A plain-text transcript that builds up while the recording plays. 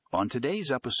On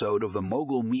today's episode of the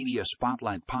Mogul Media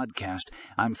Spotlight podcast,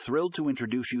 I'm thrilled to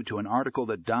introduce you to an article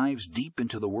that dives deep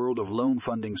into the world of loan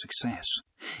funding success.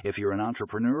 If you're an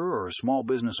entrepreneur or a small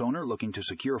business owner looking to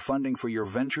secure funding for your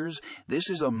ventures, this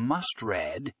is a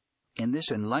must-read. In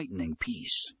this enlightening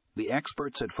piece, the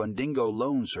experts at Fundingo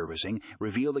Loan Servicing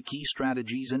reveal the key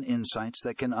strategies and insights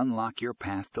that can unlock your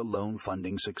path to loan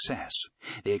funding success.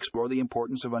 They explore the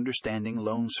importance of understanding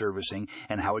loan servicing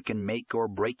and how it can make or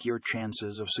break your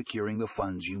chances of securing the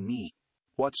funds you need.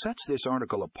 What sets this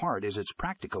article apart is its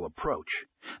practical approach.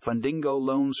 Fundingo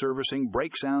Loan Servicing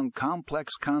breaks down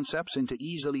complex concepts into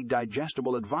easily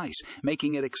digestible advice,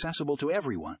 making it accessible to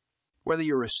everyone. Whether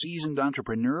you're a seasoned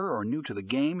entrepreneur or new to the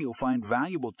game, you'll find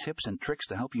valuable tips and tricks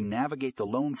to help you navigate the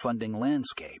loan funding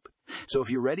landscape. So if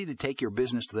you're ready to take your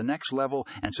business to the next level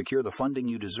and secure the funding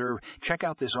you deserve, check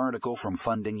out this article from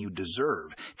Fundingo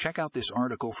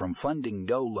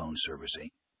Loan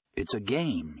Servicing. It's a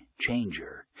game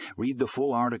changer. Read the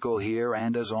full article here,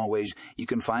 and as always, you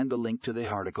can find the link to the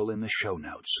article in the show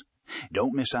notes.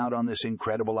 Don't miss out on this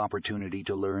incredible opportunity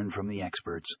to learn from the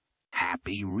experts.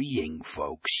 Happy reading,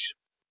 folks.